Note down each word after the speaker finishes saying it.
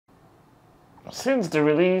Since the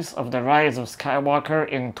release of The Rise of Skywalker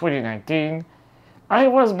in 2019, I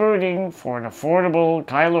was burning for an affordable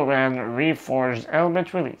Kylo Ren Reforged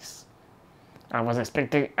helmet release. I was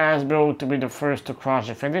expecting Hasbro to be the first to cross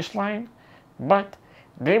the finish line, but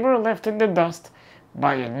they were left in the dust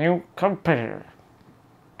by a new competitor.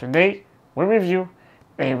 Today, we review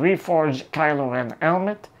a Reforged Kylo Ren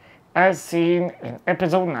helmet as seen in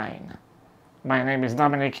Episode 9. My name is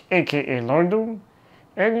Dominic, aka Lord Doom,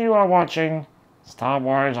 and you are watching Star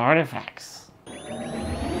Wars Artifacts.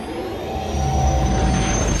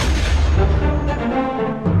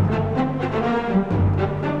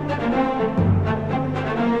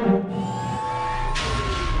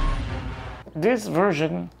 This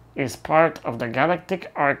version is part of the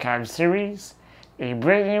Galactic Archive Series, a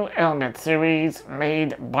brand new helmet series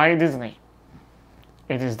made by Disney.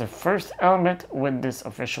 It is the first helmet with this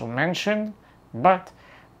official mention, but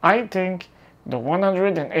I think the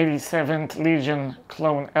 187th Legion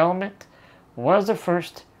clone helmet was the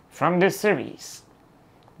first from this series.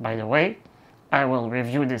 By the way, I will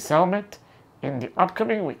review this helmet in the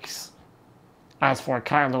upcoming weeks. As for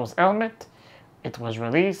Kylo's helmet, it was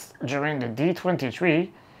released during the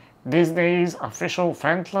D23, Disney's official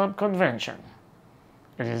fan club convention.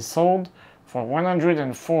 It is sold for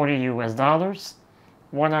 $140 US,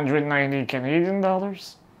 190 Canadian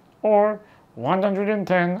dollars, or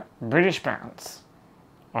 110 British pounds.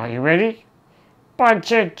 Are you ready?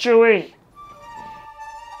 Punch it, Chewie!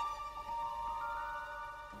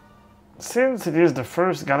 Since it is the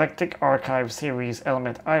first Galactic Archive Series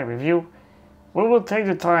helmet I review, we will take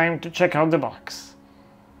the time to check out the box.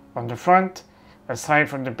 On the front, aside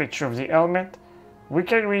from the picture of the helmet, we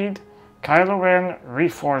can read Kylo Ren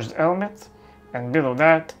Reforged Helmet, and below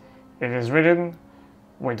that, it is written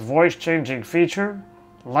with voice-changing feature,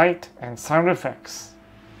 light and sound effects.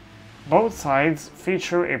 Both sides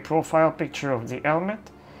feature a profile picture of the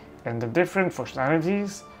helmet, and the different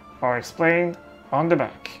functionalities are explained on the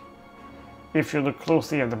back. If you look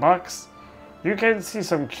closely at the box, you can see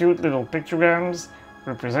some cute little pictograms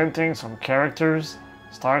representing some characters,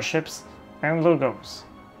 starships, and logos.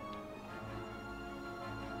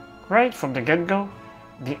 Right from the get-go,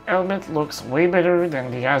 the helmet looks way better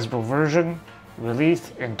than the Hasbro version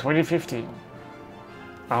released in 2015.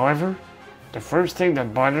 However, the first thing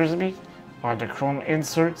that bothers me are the chrome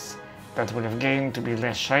inserts that would have gained to be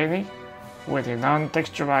less shiny with a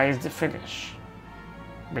non-texturized finish.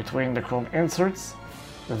 Between the chrome inserts,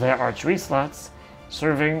 there are 3 slots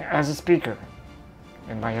serving as a speaker.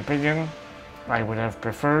 In my opinion, I would have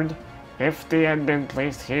preferred if they had been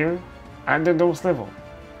placed here at the nose level.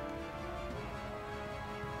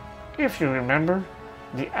 If you remember,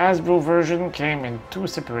 the Hasbro version came in 2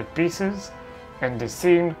 separate pieces, and the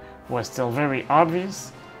seam was still very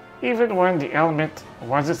obvious even when the helmet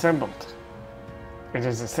was assembled. It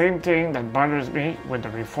is the same thing that bothers me with the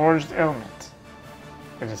Reforged helmet.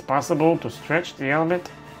 It is possible to stretch the helmet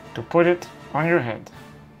to put it on your head.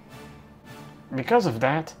 Because of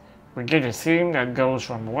that, we get a seam that goes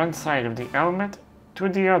from one side of the helmet to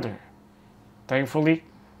the other. Thankfully,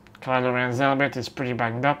 Kylo Ren's helmet is pretty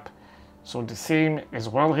banged up, so the seam is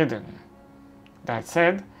well hidden. That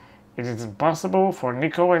said, it is impossible for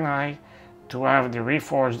Nico and I to have the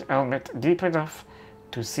Reforged helmet deep enough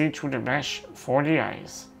to see through the mesh for the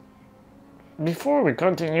eyes. Before we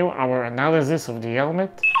continue our analysis of the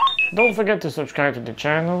helmet, don't forget to subscribe to the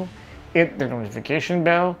channel, hit the notification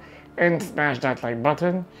bell, and smash that like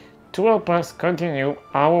button to help us continue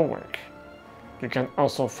our work. You can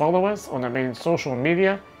also follow us on the main social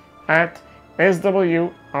media at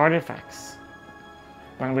SW Artefacts.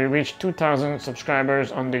 When we reach 2,000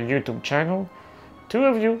 subscribers on the YouTube channel, 2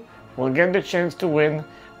 of you will get the chance to win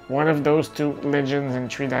one of those 2 Legends in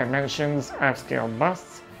 3 Dimensions half-scale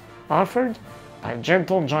busts offered by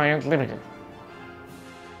Gentle Giant Limited.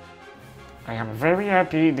 I am very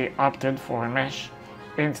happy they opted for a mesh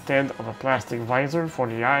instead of a plastic visor for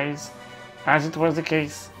the eyes, as it was the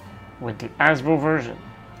case with the Hasbro version.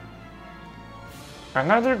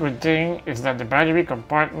 Another good thing is that the battery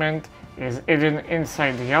compartment is hidden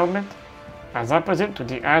inside the helmet, as opposite to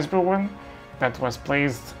the Hasbro one that was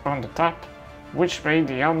placed on the top, which made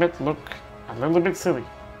the helmet look a little bit silly.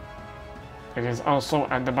 It is also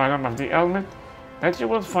at the bottom of the helmet that you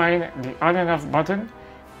will find the on and off button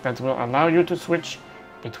that will allow you to switch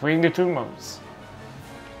between the 2 modes.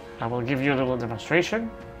 I will give you a little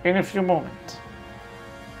demonstration in a few moments.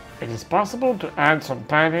 It is possible to add some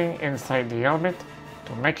padding inside the helmet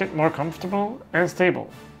to make it more comfortable and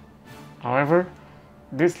stable. However,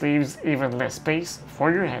 this leaves even less space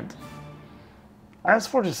for your head. As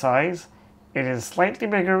for the size, it is slightly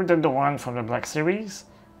bigger than the one from the Black Series,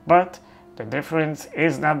 but the difference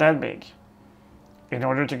is not that big. In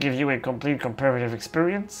order to give you a complete comparative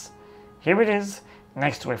experience, here it is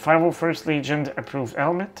next to a 501st Legion approved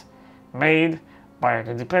helmet made by an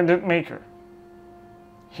independent maker.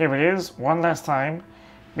 Here it is one last time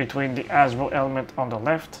between the Hasbro helmet on the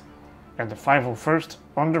left and the 501st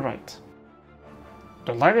on the right.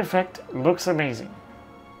 The light effect looks amazing.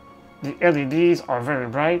 The LEDs are very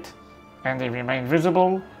bright and they remain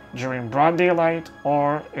visible during broad daylight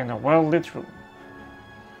or in a well-lit room.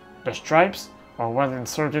 The stripes are well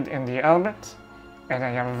inserted in the helmet and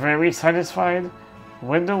I am very satisfied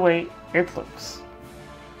with the way it looks.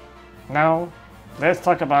 Now, let's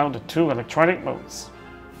talk about the two electronic modes.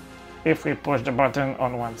 If we push the button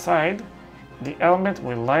on one side, the helmet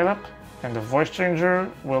will light up and the voice changer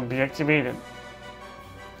will be activated.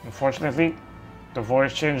 Unfortunately, the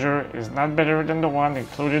voice changer is not better than the one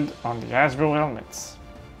included on the Hasbro helmets.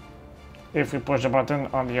 If we push the button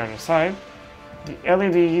on the other side, the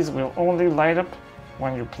LEDs will only light up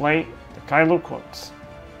when you play the Kylo quotes.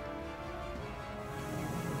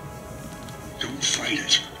 Don't fight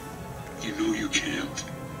it. You know you can't.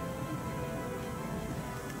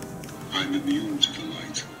 I'm immune to the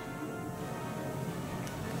light.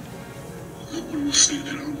 No one will stand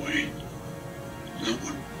in our way. No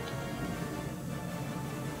one.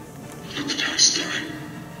 Let the past die.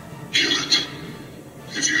 Kill it.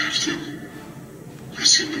 If you have to.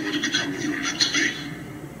 Ask him what to become what you were meant to be.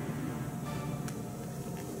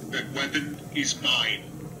 That weapon is mine.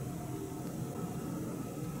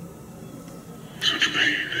 Such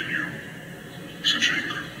pain in you. Such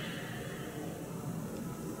anger.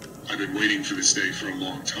 I've been waiting for this day for a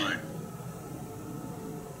long time.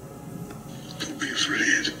 Don't be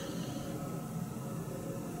afraid.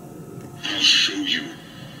 I'll show you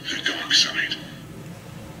the dark side.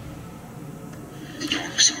 The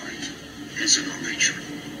dark side is in our nature.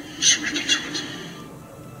 Surrender to it.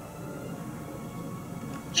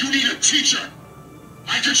 You need a teacher!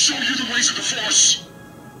 I can show you the ways of the Force!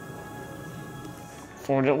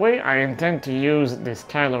 For the way I intend to use this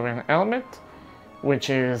Kylo Ren helmet, which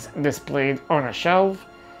is displayed on a shelf,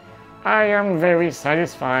 I am very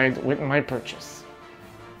satisfied with my purchase.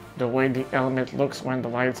 The way the helmet looks when the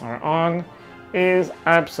lights are on is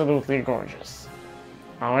absolutely gorgeous.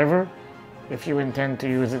 However, if you intend to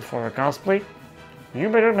use it for a cosplay, you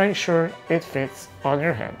better make sure it fits on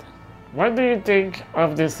your head. What do you think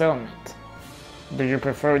of this helmet? Do you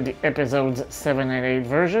prefer the episodes 7 and 8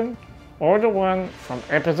 version or the one from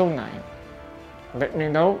episode 9? Let me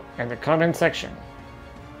know in the comment section.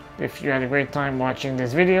 If you had a great time watching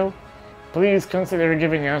this video, please consider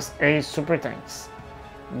giving us a super thanks.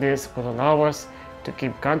 This will allow us to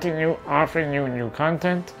continue offering you new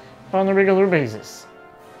content on a regular basis.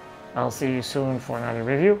 I'll see you soon for another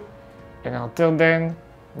review, and until then,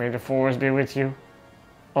 may the Force be with you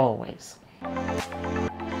always.